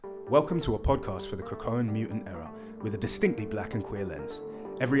Welcome to a podcast for the Krakoan mutant era with a distinctly black and queer lens.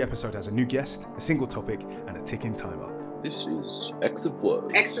 Every episode has a new guest, a single topic, and a ticking timer. This is X of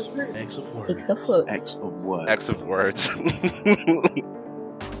Words. X of Words. X of Words. X of Words. X of Words. X of Words.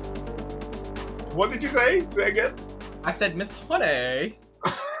 What did you say? Say again. I said Miss Honey.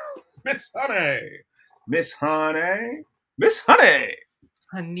 Miss Honey. Miss Honey. Miss Honey.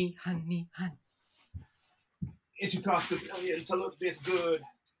 Honey, honey, honey. It should cost $1 billion to look this good.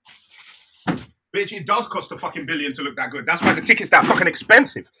 Bitch, it does cost $1 billion to look that good. That's why the ticket's that fucking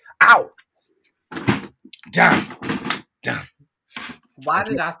expensive. Ow. Damn. Why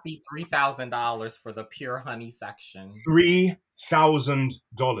did I see $3,000 for the pure honey section?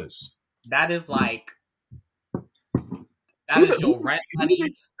 $3,000. That is like... That is your rent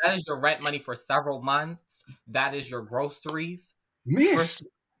money. That is your rent money for several months. That is your groceries. Miss.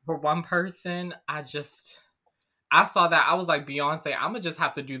 For one person, I saw that. I was like, Beyonce, I'm gonna just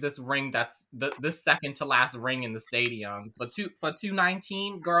have to do this ring that's this second to last ring in the stadium. For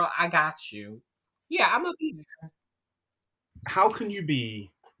 $219, girl, I got you. Yeah, I'm gonna be there. How can you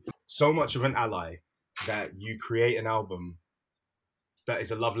be so much of an ally that you create an album that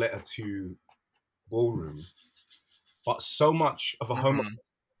is a love letter to ballroom, but so much of a homo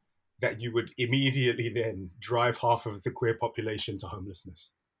that you would immediately then drive half of the queer population to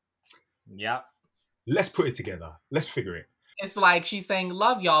homelessness? Yep. Let's put it together. Let's figure it. It's like she's saying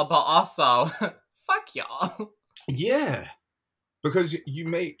love y'all, but also fuck y'all. Yeah. Because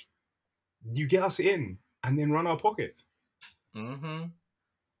you get us in and then run our pockets. Mm-hmm.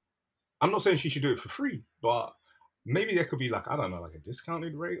 I'm not saying she should do it for free, but maybe there could be like a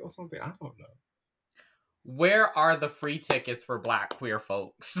discounted rate or something. I don't know. Where are the free tickets for Black queer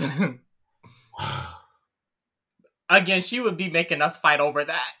folks? Again, she would be making us fight over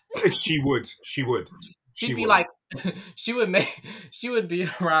that. She would. She'd be like, she would be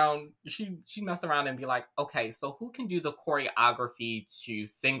around, she'd mess around and be like, okay, so who can do the choreography to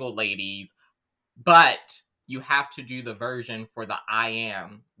Single Ladies, but you have to do the version for the I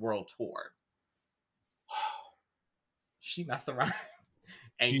Am World Tour. She mess around.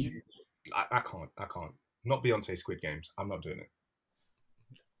 And I can't. Not Beyonce Squid Games. I'm not doing it.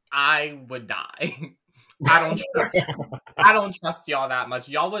 I would die. I don't trust y'all that much.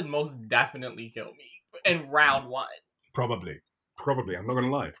 Y'all would most definitely kill me in round one. Probably. I'm not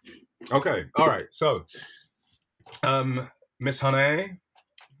gonna lie. Okay. All right. So, Miss Honey.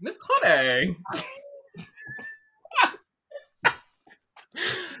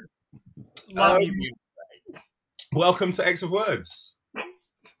 Love you. Welcome to X of Words.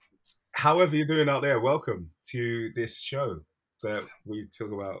 However you're doing out there, welcome to this show that we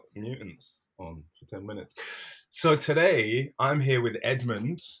talk about mutants on for 10 minutes. So today, I'm here with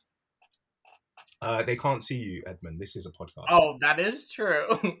Edmund. They can't see you, Edmund. This is a podcast. Oh, that is true.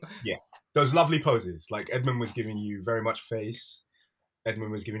 Yeah. Those lovely poses. Like, Edmund was giving you very much face.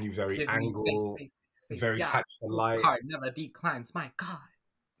 Edmund was giving you very angle, face, very catch the light. Heart never declines, my God.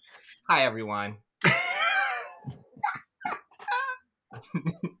 Hi, everyone.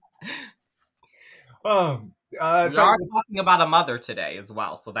 We are talking about a mother today as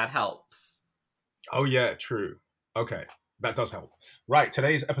well, so that helps. Oh, yeah, true. Okay, that does help. Right,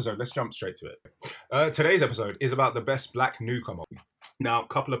 today's episode, let's jump straight to it. Today's episode is about the best Black newcomer. Now, a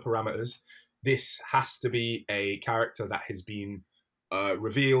couple of parameters. This has to be a character that has been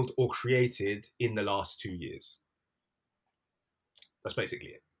revealed or created in the last 2 years. That's basically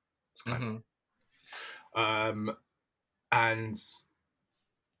it. It's kind of. And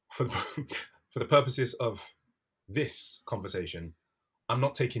for the purposes of this conversation, I'm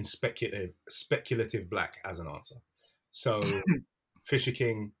not taking speculative Black as an answer. So, Fisher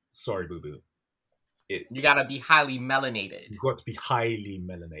King, sorry, boo-boo. You gotta be highly melanated. You've got to be highly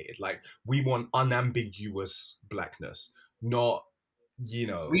melanated. Like, we want unambiguous Blackness, not,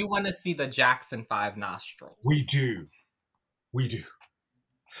 We want to see the Jackson 5 nostrils. We do.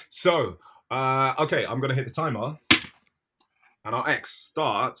 So, okay, I'm going to hit the timer. And our X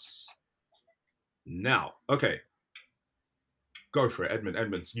starts now. Okay. Go for it, Edmund.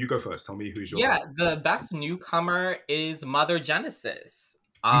 You go first. Tell me who's your... Yeah, the best newcomer is Mother Genesis.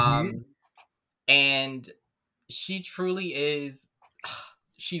 And she truly is...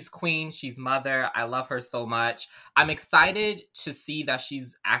 She's queen. She's mother. I love her so much. I'm excited to see that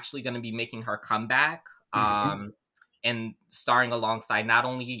she's actually going to be making her comeback. And starring alongside not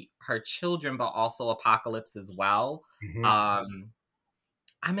only her children, but also Apocalypse as well.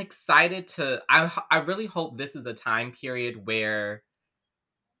 I'm excited to... I really hope this is a time period where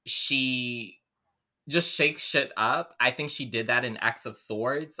she just shakes shit up. I think she did that in X of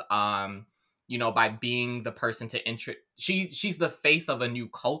Swords. by being the person to she's the face of a new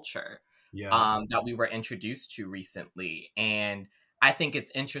culture Yeah. that we were introduced to recently. And I think it's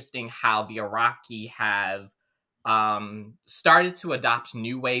interesting how the Iraqi have started to adopt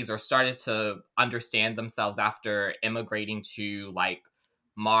new ways, or started to understand themselves after immigrating to like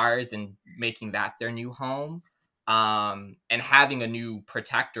Mars and making that their new home. And having a new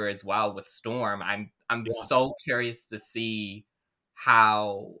protector as well with Storm. I'm Yeah. so curious to see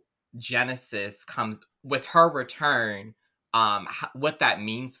how Genesis comes with her return, what that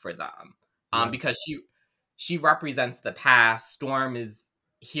means for them. Yeah. Because she represents the past. Storm is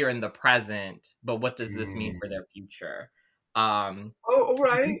here in the present, but what does this mean Mm. for their future? Um, Oh, all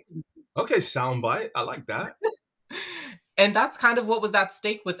right. Okay, soundbite. I like that. and that's kind of what was at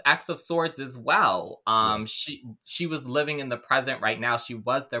stake with X of Swords as well. Yeah. She was living in the present right now. She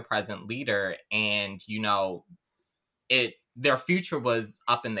was their present leader, and their future was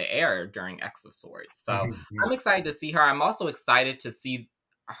up in the air during X of Swords. So Mm-hmm. I'm excited to see her. I'm also excited to see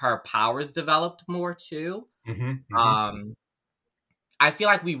her powers developed more too. Mm-hmm. Mm-hmm. Um, I feel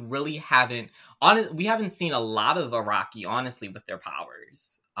like we really we haven't seen a lot of Iraqi, honestly, with their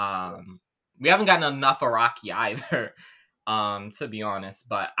powers. Yes. We haven't gotten enough Iraqi either, to be honest.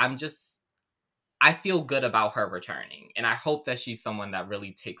 But I feel good about her returning, and I hope that she's someone that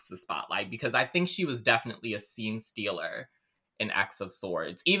really takes the spotlight, because I think she was definitely a scene stealer in X of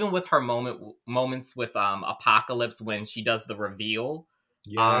Swords, even with her moments with Apocalypse when she does the reveal.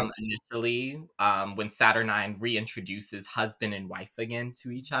 Yes. Initially, when Saturnine reintroduces husband and wife again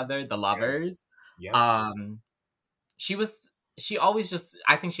to each other, the Yes. lovers. Yep. Um, she always just,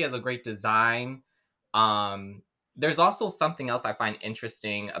 I think she has a great design. There's also something else I find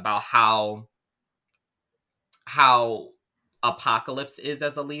interesting about how Apocalypse is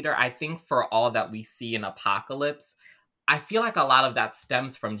as a leader. I think for all that we see in Apocalypse, I feel like a lot of that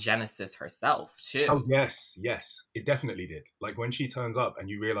stems from Genesis herself Oh, too. yes. Yes. It definitely did. Like when she turns up and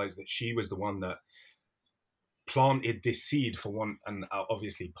you realize that she was the one that planted this seed for one, and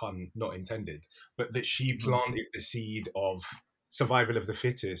obviously pun not intended, but that she Mhm. planted the seed of survival of the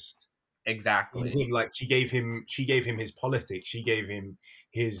fittest. In him, Exactly. like she gave him his politics, she gave him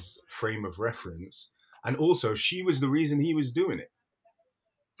his frame of reference, and also she was the reason he was doing it,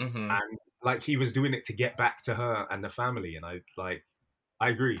 Hmm. and like he was doing it to get back to her and the family. And I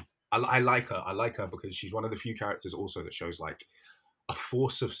agree. I like her. I like her because she's one of the few characters also that shows like a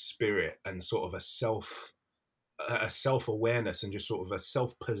force of spirit and sort of a self awareness and just sort of a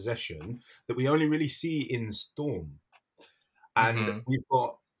self possession that we only really see in Storm. And Hmm. we've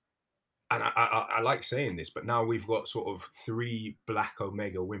got, and I like saying this, but now we've got sort of three Black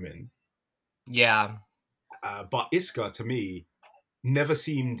Omega women. Yeah. But Iska, to me, never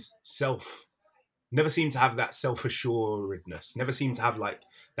seemed self, never seemed to have that self assuredness, never seemed to have like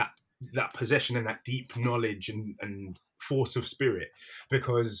that possession and that deep knowledge and force of spirit,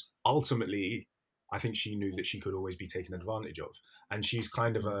 because ultimately, I think she knew that she could always be taken advantage of, and she's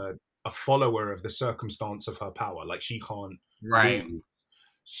kind of a follower of the circumstance of her power. Like she can't Right. lose.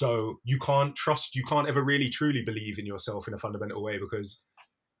 So you can't trust, you can't ever really truly believe in yourself in a fundamental way because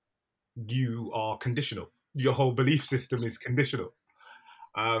you are conditional. Your whole belief system is conditional.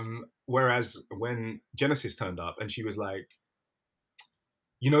 Whereas when Genesis turned up and she was like,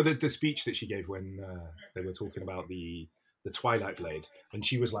 the speech that she gave when they were talking about the Twilight Blade, and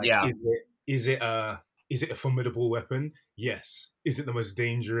she was like, Yeah. is it a formidable weapon? Yes. Is it the most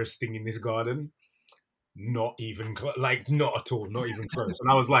dangerous thing in this garden? Not even like not at all, not even close.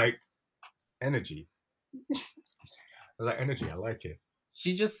 And I was like, energy. I was like, energy. I like it.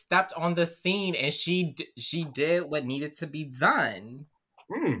 She just stepped on the scene, and she did what needed to be done.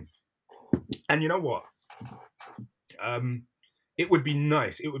 Mm. And you know what? Um, it would be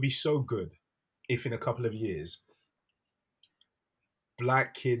nice. It would be so good if in a couple of years,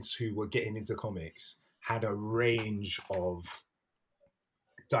 Black kids who were getting into comics had a range of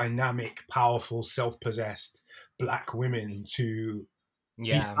dynamic, powerful, self-possessed Black women to be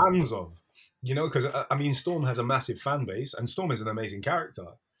Yeah. fans of. Because I mean, Storm has a massive fan base, and Storm is an amazing character.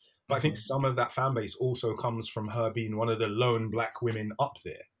 But I think Hmm. some of that fan base also comes from her being one of the lone Black women up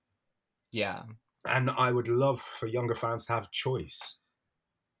there. Yeah. And I would love for younger fans to have choice.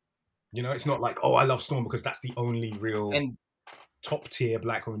 It's not like, oh, I love Storm because that's the only real And top tier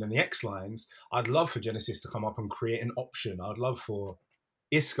Black woman in the X lines. I'd love for Genesis to come up and create an option. I'd love for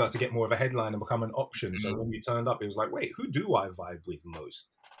Iska to get more of a headline and become an option. So mhm. when you turned up, it was like, wait, who do I vibe with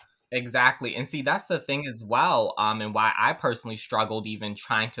most? Exactly. And see, that's the thing as well. And why I personally struggled even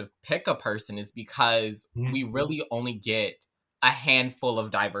trying to pick a person is because Mm-hmm. we really only get a handful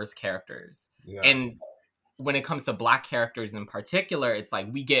of diverse characters. Yeah. And when it comes to Black characters in particular, it's like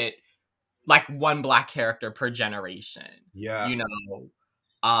we get like one black character per generation. Yeah. You know,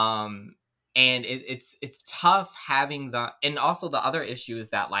 and it's tough having and also the other issue is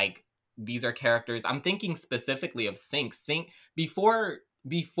that like these are characters. I'm thinking specifically of Sync. Sync before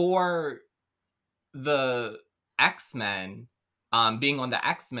the X-Men, being on the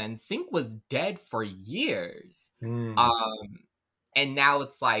X-Men, Sync was dead for years. Mm. Um, and now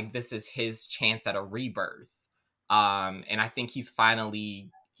it's like this is his chance at a rebirth. And I think he's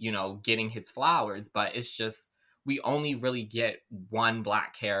finally, you know, getting his flowers, but it's just we only really get one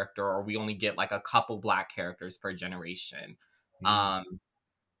black character, or we only get like a couple black characters per generation. Mm. Um,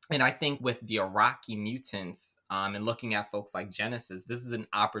 and I think with the Iraqi mutants, and looking at folks like Genesis, this is an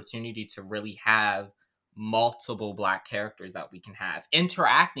opportunity to really have multiple black characters that we can have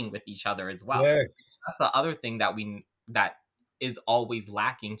interacting with each other as well. Yes. That's the other thing that is always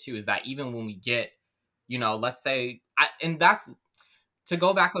lacking too, is that even when we get, you know, let's say, and that's to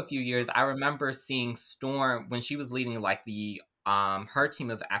go back a few years. I remember seeing Storm when she was leading like the her team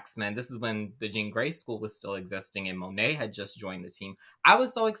of X-Men. This is when the Jean Grey School was still existing and Monet had just joined the team. I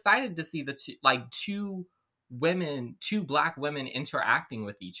was so excited to see the two black women interacting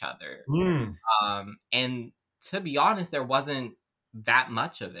with each other. Mm. And to be honest, there wasn't that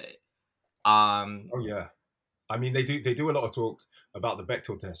much of it. Um, Oh yeah. I mean, they do a lot of talk about the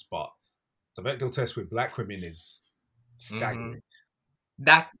Bechdel test, but the Bechdel test with black women is mhm. staggering.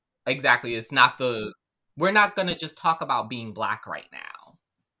 That exactly. It's not the. We're not gonna just talk about being black right now.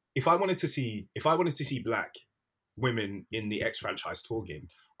 If I wanted to see black women in the X franchise talking,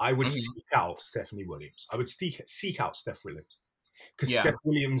 I would Mhm. seek out Stephanie Williams. I would seek out Steph Williams, because Yeah. Steph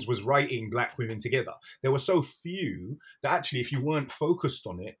Williams was writing black women together. There were so few that actually, if you weren't focused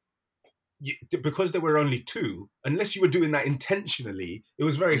on it, because there were only two, unless you were doing that intentionally, it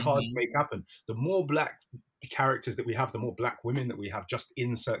was very hard to Mhm. make happen. The more black characters that we have, the more black women that we have just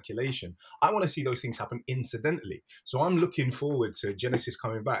in circulation, I want to see those things happen incidentally. So I'm looking forward to Genesis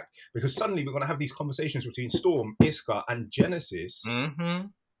coming back, because suddenly we're going to have these conversations between Storm, Iska, and Genesis,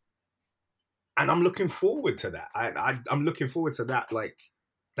 Mhm. and I'm looking forward to that. I'm looking forward to that, like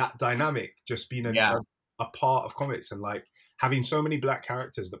that dynamic just being Yeah. a part of comics, and like having so many black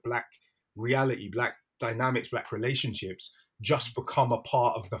characters, the black reality, black dynamics, black relationships just become a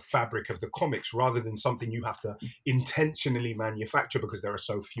part of the fabric of the comics, rather than something you have to intentionally manufacture because there are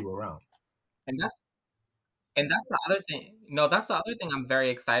so few around. And that's the other thing. No, that's the other thing I'm very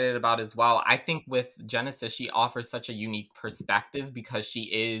excited about as well. I think with Genesis, she offers such a unique perspective because she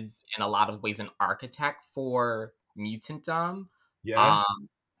is, in a lot of ways, an architect for mutantdom. Um, Yes.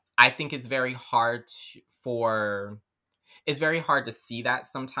 I think it's very hard to see that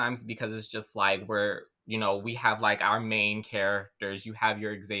sometimes, because it's just like we have like our main characters. You have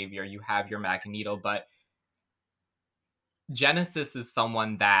your Xavier, you have your Magneto, but Genesis is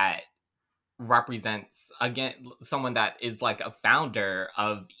someone that represents, again, someone that is like a founder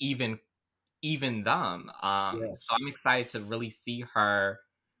of even them. So Yes. I'm excited to really see her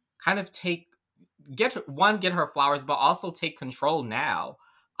kind of get her flowers, but also take control now.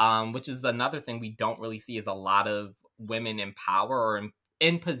 Which is another thing we don't really see, is a lot of women in power, or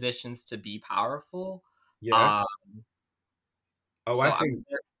in positions to be powerful. Yes. Um, Oh, so I'm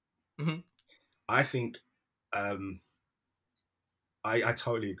Mhm. I think, um, I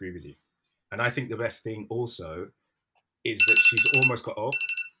totally agree with you, and I think the best thing also is that she's almost got. Oh,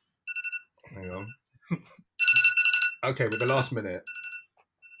 hang on. Okay, with the last minute,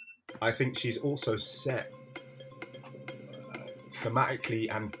 I think she's also set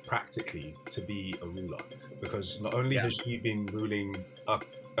thematically and practically to be a ruler, because not only Yeah. has she been ruling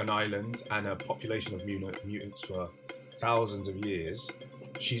an island and a population of mutants for thousands of years,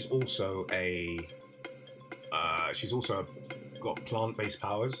 she's also she's also got plant-based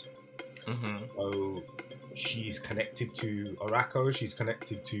powers. Hmm. So she's connected to Araco, she's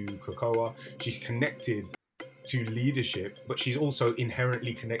connected to Krakoa, she's connected to leadership, but she's also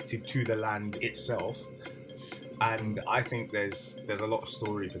inherently connected to the land itself. And I think there's a lot of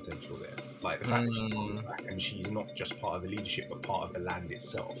story potential there. Like the fact that she comes Mm. back and she's not just part of the leadership, but part of the land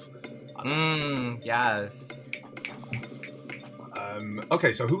itself. I like Yes. that.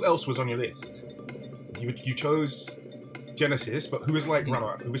 Okay, so who else was on your list? You chose Genesis, but who was like Mhm.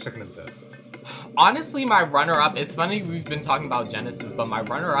 runner-up? Who was second and third? Honestly, my runner-up. It's funny we've been talking about Genesis, but my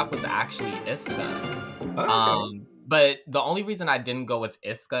runner-up was actually Iska. Oh, okay. But the only reason I didn't go with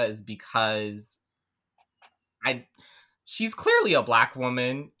Iska is because I she's clearly a black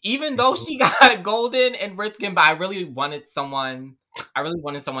woman, even though she got golden and red skin. But I really wanted someone. I really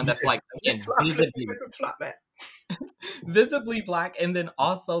wanted someone You that's said like, again, flat man. visibly black. And then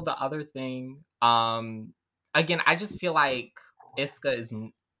also the other thing, again, I just feel like Iska is.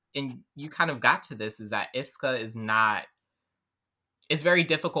 and you kind of got to this, is that Iska is not. It's very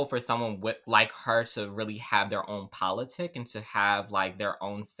difficult for someone with like her to really have their own politic and to have like their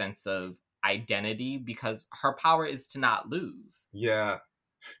own sense of identity, because her power is to not lose. Yeah.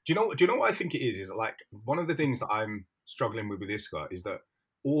 Do you know what I think it is? Is like one of the things that I'm struggling with Iska is that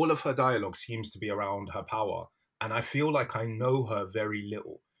all of her dialogue seems to be around her power, and I feel like I know her very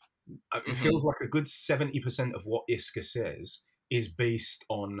little. It feels like a good 70% of what Iska says is based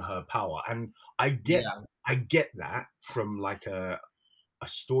on her power, and I get that from like a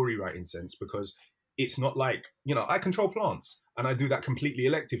story writing sense, because it's not like, I control plants and I do that completely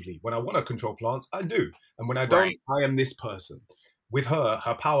electively. When I want to control plants, I do, and when I don't, Right. I am this person. With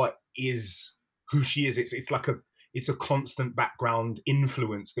her power is who she is. It's a constant background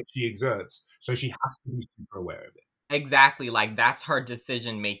influence that she exerts, so she has to be super aware of it. Exactly, like that's her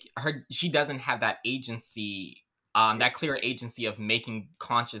decision making. She doesn't have that agency, that clear agency of making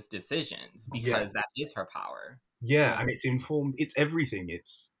conscious decisions, because that is her power. Yeah, and it's informed. It's everything.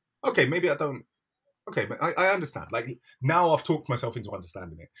 It's okay. Maybe I don't. Okay, but I understand. Like now, I've talked myself into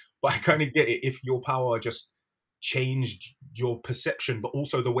understanding it, but I kind of get it. If your power just changed your perception, but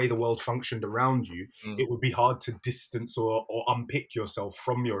also the way the world functioned around you, it would be hard to distance or unpick yourself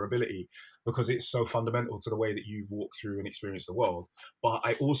from your ability, because it's so fundamental to the way that you walk through and experience the world. But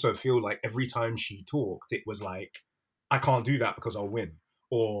I also feel like every time she talked, it was like, I can't do that because I'll win.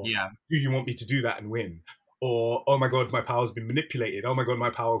 Or do you want me to do that and win? Or, oh my God, my power's been manipulated. Oh my God, my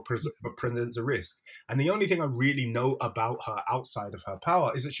power presents a risk. And the only thing I really know about her outside of her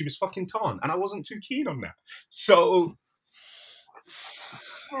power is that she was fucking Tarn, and I wasn't too keen on that. So,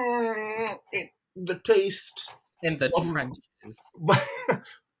 the taste in the trenches.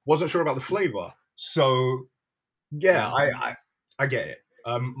 Wasn't sure about the flavor. So, yeah, I get it.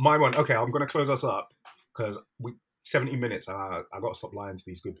 My one, okay, I'm going to close us up, because 70 minutes, and I got to stop lying to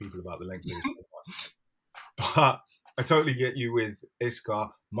these good people about the length of this podcast. But I totally get you with Iska.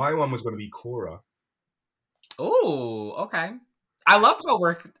 My one was going to be Cora. Oh, okay. I love how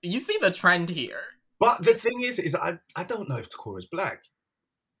you see the trend here. But the thing is I don't know if Cora's black.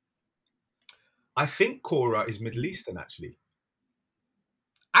 I think Cora is Middle Eastern, actually.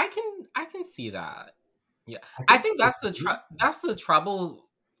 I can see that. Yeah, I think that's the trouble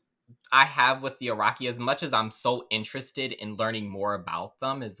I have with the Iraqi. As much as I'm so interested in learning more about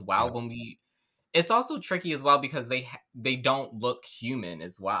them as well, it's also tricky as well, because they don't look human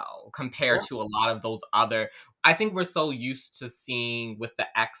as well compared to a lot of those other. I think we're so used to seeing with the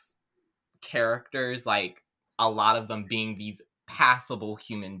X characters, like a lot of them being these passable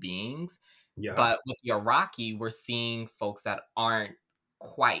human beings. Yeah. But with the Iraqi, we're seeing folks that aren't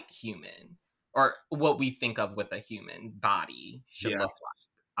quite human, or what we think of with a human body should look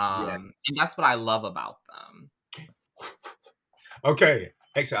like. And that's what I love about them. Okay,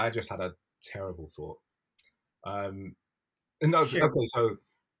 except I just had a terrible thought. Okay, so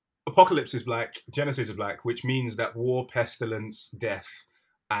Apocalypse is black, Genesis is black, which means that war, pestilence, death,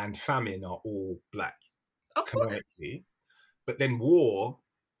 and famine are all black. Of course. But then War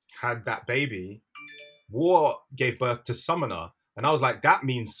had that baby. War gave birth to Summoner, and I was like, that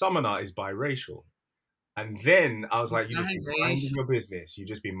means Summoner is biracial. And then I was like, you just be minding your business. You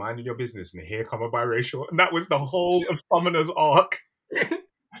just be minding your business, and here come a biracial. And that was the whole of Summoner's arc.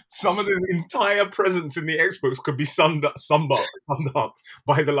 Summoner's entire presence in the X-Books could be summed up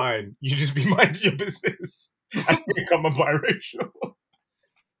by the line, you just be minding your business and become a biracial.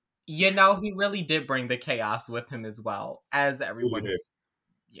 He really did bring the chaos with him as well, as everyone.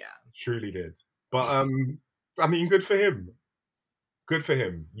 Truly did. But I mean, good for him. Good for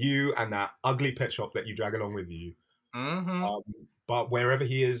him. You and that ugly pet shop that you drag along with you. But wherever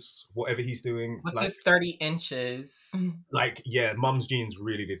he is, whatever he's doing, with his 30 inches, like, mum's genes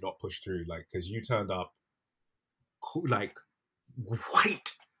really did not push through. Like, because you turned up like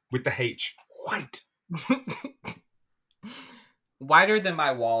white with the H, white. Whiter than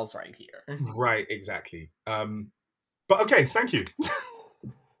my walls right here. Right, exactly. But okay, thank you.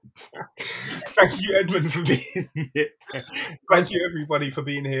 Thank you, Edmund, for being here. Thank you, everybody, for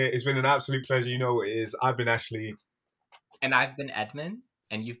being here. It's been an absolute pleasure. You know what it is. I've been Ashley. And I've been Edmund.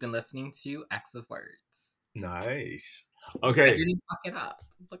 And you've been listening to X of Words. Nice. Okay. I didn't fuck it up.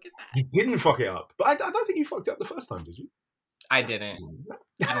 Look at that. You didn't fuck it up. But I don't think you fucked it up the first time, did you? I didn't.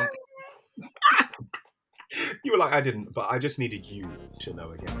 I don't think so. You were like, I didn't, but I just needed you to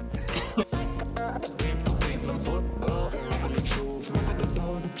know again.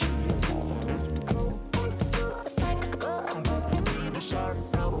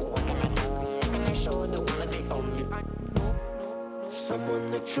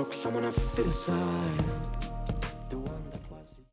 Someone that chokes, someone that fit aside.